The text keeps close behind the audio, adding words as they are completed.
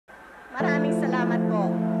Maraming salamat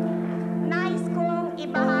po. Nais kong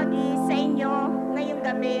ibahagi sa inyo ngayong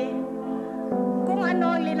gabi kung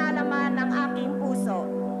ano linalaman ng aking puso.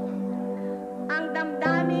 Ang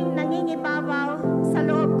damdaming nangingibabaw sa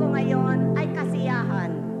loob ko ngayon ay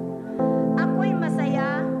kasiyahan. Ako'y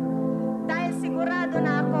masaya dahil sigurado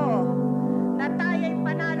na ako na tayo'y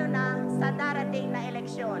panalo na sa darating na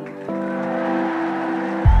eleksyon.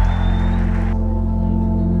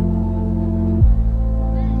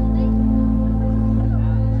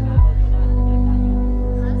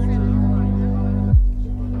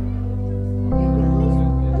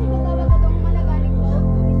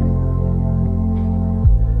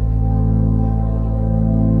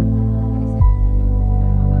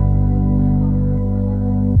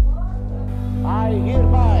 I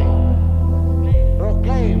hereby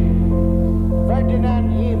proclaim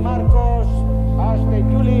Ferdinand Marcos as the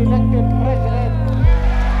duly elected president.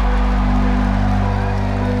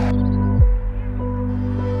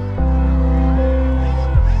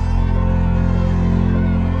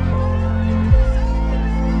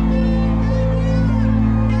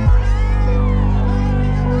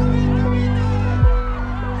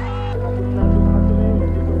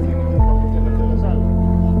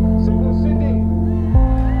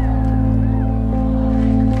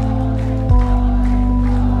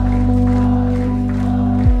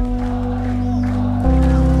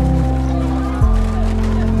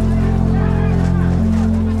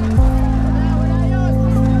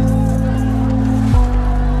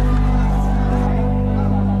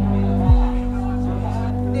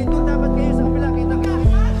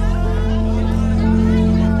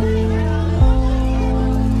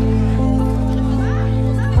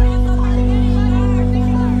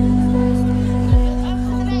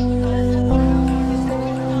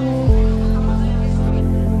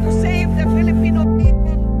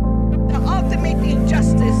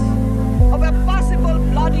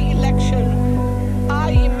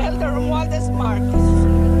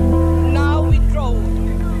 Now withdrawn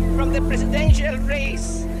from the presidential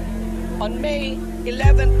race on May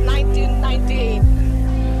 11, 1998.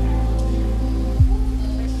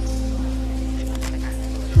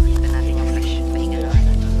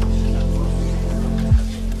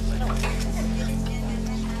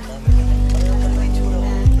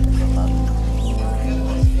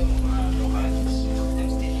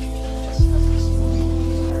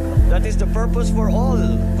 That is the purpose for all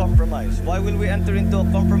compromise. Why will we enter into a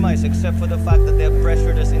compromise except for the fact that they have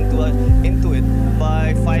pressured us into it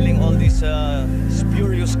by filing all these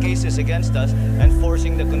spurious cases against us and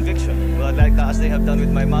forcing the conviction, like as they have done with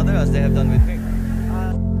my mother, as they have done with me.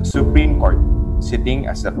 The Supreme Court, sitting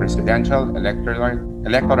as the Presidential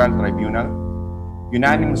Electoral Tribunal,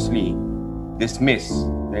 unanimously dismissed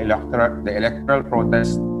the electoral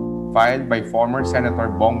protest filed by former Senator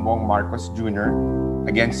Bongbong Marcos Jr.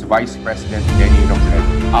 against Vice President Lenny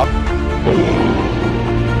Robredo.